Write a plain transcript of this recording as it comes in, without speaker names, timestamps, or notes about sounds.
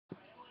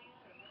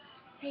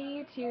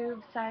Hey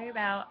YouTube, sorry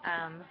about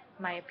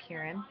my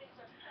appearance.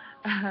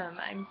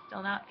 I'm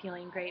still not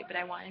feeling great, but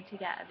I wanted to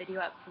get a video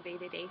up for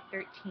VEDA Day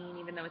 13,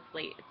 even though it's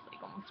late. It's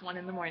like almost 1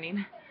 in the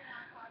morning.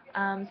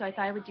 So I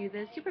thought I would do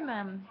the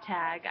Supermom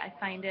Tag. I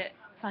find it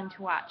fun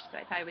to watch, so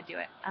I thought I would do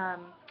it.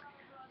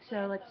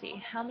 So let's see,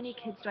 how many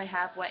kids do I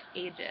have? What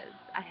ages?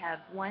 I have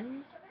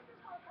one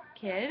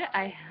kid,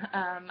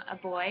 a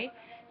boy.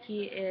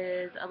 He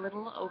is a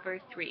little over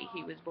 3.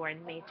 He was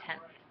born May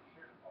 10th.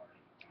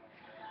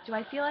 Do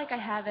I feel like I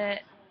have it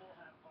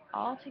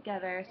all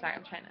together? Sorry,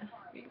 I'm trying to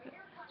read it.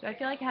 Do I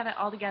feel like I have it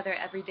all together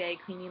every day,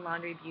 cleaning,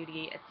 laundry,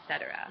 beauty,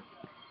 etc.?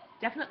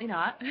 Definitely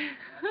not.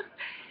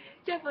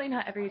 Definitely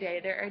not every day.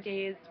 There are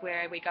days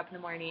where I wake up in the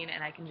morning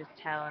and I can just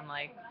tell I'm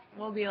like,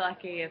 we'll be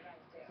lucky if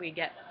we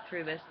get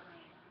through this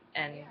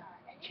and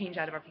change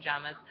out of our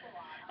pajamas.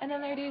 And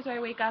then there are days where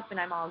I wake up and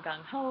I'm all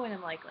gung-ho and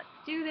I'm like, let's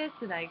do this,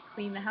 and I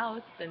clean the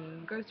house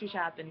and grocery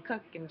shop and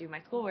cook and do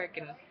my schoolwork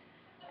and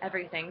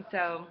everything.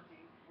 So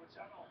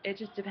it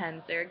just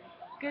depends. There are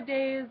good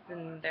days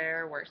and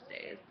there are worse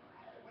days.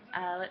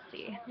 Let's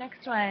see.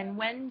 Next one.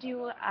 When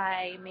do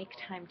I make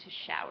time to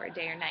shower,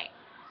 day or night?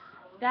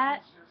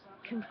 That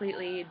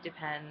completely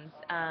depends.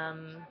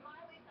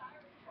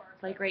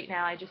 Like right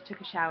now, I just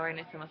took a shower and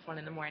it's almost 1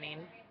 in the morning.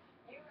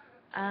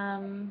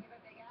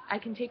 I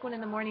can take one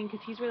in the morning because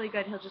he's really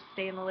good. He'll just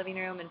stay in the living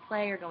room and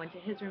play, or go into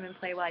his room and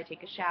play while I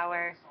take a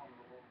shower.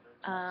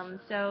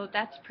 So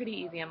that's pretty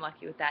easy. I'm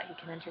lucky with that. He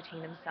can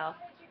entertain himself.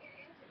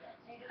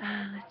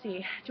 Let's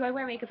see. Do I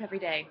wear makeup every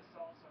day?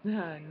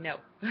 No.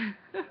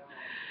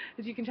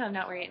 As you can tell, I'm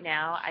not wearing it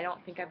now. I don't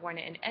think I've worn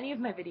it in any of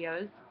my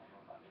videos.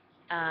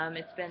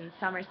 It's been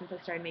summer since I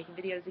started making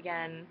videos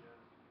again.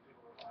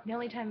 The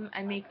only time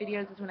I make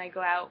videos is when I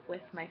go out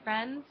with my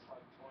friends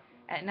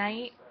at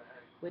night,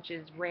 which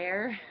is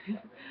rare,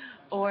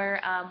 or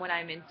when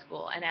I'm in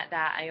school. And at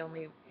that, I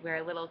only wear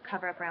a little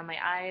cover-up around my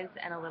eyes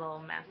and a little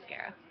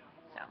mascara.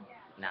 So,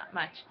 not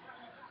much.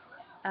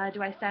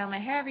 Do I style my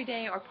hair every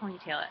day or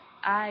ponytail it?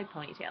 I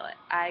ponytail it.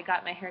 I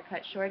got my hair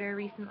cut shorter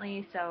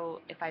recently,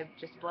 so if I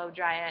just blow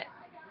dry it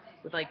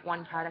with like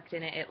one product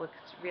in it, it looks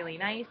really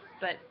nice,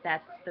 but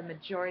that's the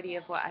majority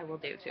of what I will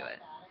do to it.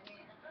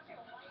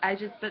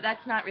 But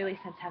that's not really,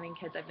 since having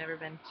kids, I've never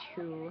been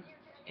too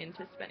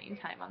into spending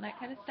time on that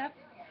kind of stuff.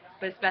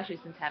 But especially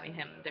since having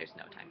him, there's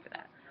no time for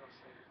that.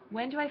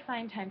 When do I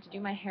find time to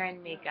do my hair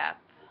and makeup?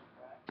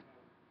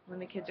 When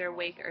the kids are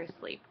awake or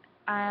asleep.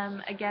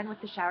 Again, with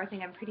the shower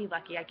thing, I'm pretty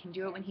lucky. I can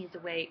do it when he's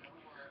awake.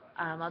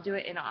 I'll do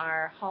it in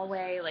our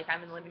hallway. Like,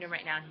 I'm in the living room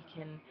right now, and he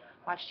can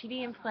watch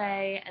TV and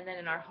play, and then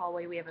in our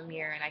hallway we have a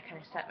mirror, and I kind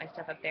of set my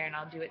stuff up there, and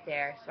I'll do it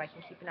there so I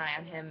can keep an eye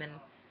on him and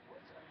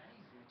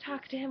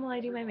talk to him while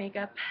I do my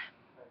makeup.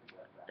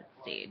 Let's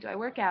see, do I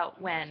work out?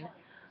 When?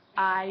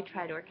 I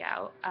try to work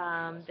out.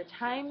 The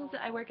times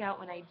I work out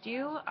when I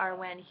do are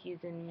when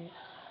he's in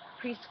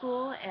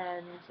preschool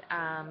and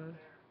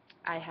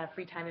I have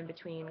free time in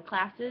between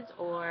classes,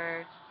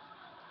 or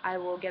I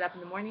will get up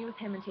in the morning with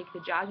him and take the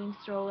jogging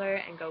stroller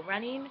and go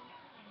running,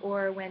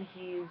 or when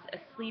he's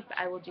asleep,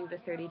 I will do the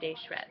 30-day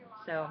shred.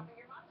 So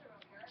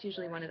it's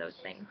usually one of those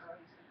things.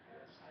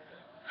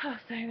 Oh,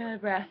 sorry, I'm out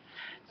of breath.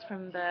 It's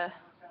from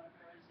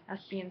us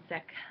being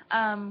sick.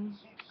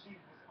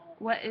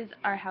 What is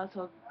our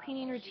household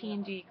cleaning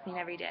routine? Do you clean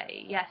every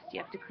day? Yes,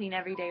 you have to clean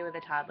every day with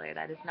a toddler.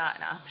 That is not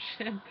an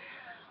option.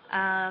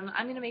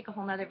 I'm going to make a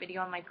whole nother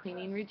video on my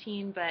cleaning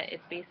routine, but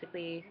it's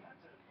basically,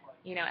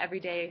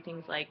 every day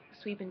things like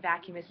sweep and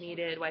vacuum as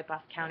needed, wipe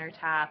off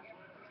countertop,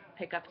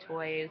 pick up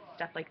toys,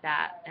 stuff like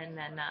that, and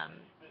then,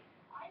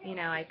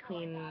 I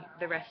clean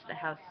the rest of the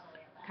house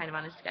kind of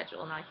on a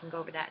schedule, and I can go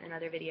over that in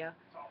another video.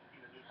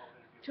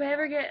 Do I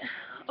ever get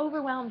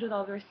overwhelmed with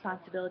all the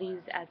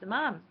responsibilities as a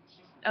mom?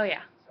 Oh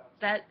yeah,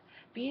 that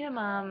being a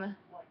mom,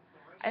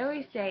 I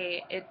always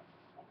say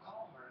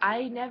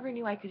I never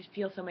knew I could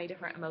feel so many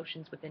different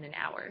emotions within an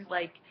hour.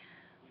 Like,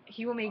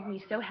 he will make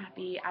me so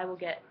happy, I will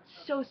get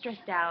so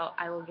stressed out,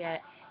 I will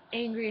get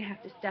angry,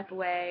 have to step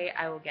away,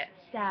 I will get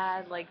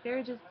sad. Like,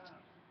 being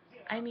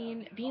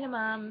a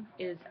mom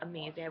is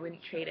amazing. I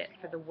wouldn't trade it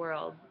for the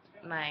world.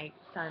 My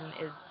son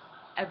is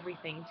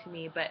everything to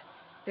me, but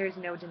there's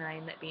no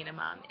denying that being a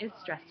mom is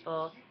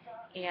stressful,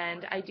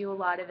 and I do a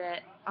lot of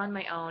it on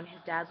my own.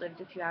 His dad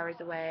lived a few hours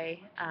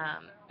away,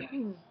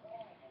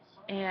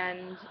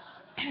 and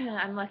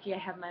I'm lucky I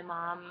have my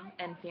mom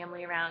and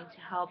family around to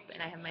help,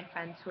 and I have my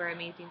friends who are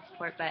amazing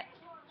support, but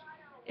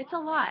it's a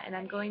lot, and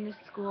I'm going to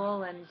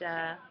school,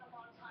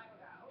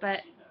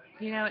 but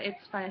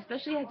it's fun,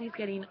 especially as he's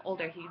getting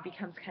older. He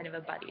becomes kind of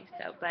a buddy.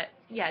 So, but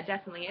yeah,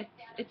 definitely,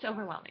 it's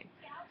overwhelming.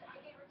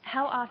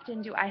 How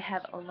often do I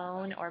have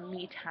alone or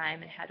me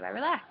time, and how do I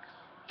relax?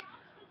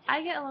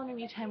 I get alone or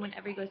me time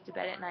whenever he goes to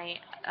bed at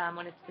night.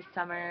 When it's the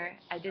summer,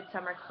 I did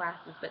summer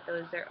classes, but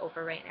those are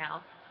over right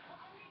now.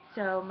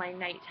 So my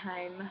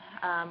nighttime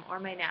or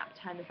my nap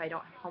time, if I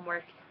don't have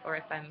homework, or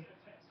if I'm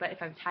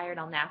tired,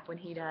 I'll nap when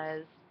he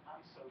does.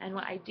 And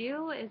what I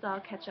do is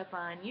I'll catch up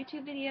on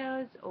YouTube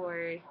videos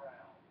or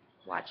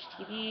watch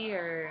TV,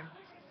 or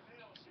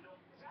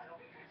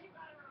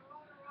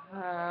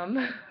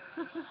Um,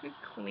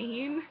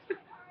 clean.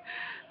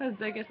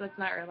 I guess that's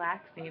not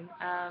relaxing.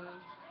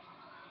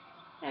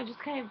 Yeah, just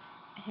kind of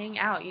hang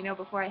out. You know,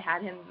 before I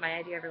had him, my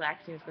idea of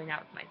relaxing was going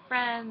out with my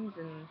friends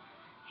and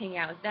hanging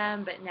out with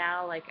them, but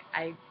now, like,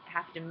 I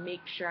have to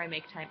make sure I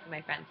make time for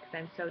my friends because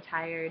I'm so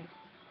tired.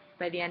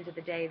 By the end of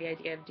the day, the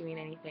idea of doing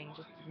anything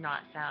just does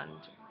not sound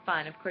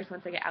fun. Of course,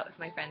 once I get out with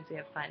my friends, we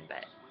have fun,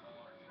 but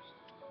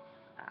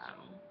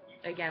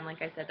again,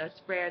 like I said, that's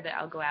rare that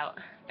I'll go out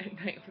at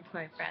night with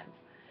my friends.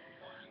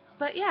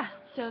 But yeah,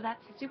 so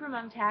that's the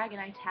Supermom tag, and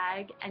I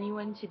tag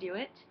anyone to do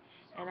it.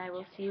 And I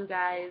will see you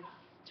guys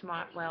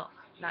tomorrow, well,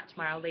 not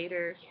tomorrow,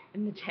 later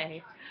in the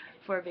day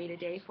for VEDA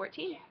Day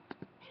 14.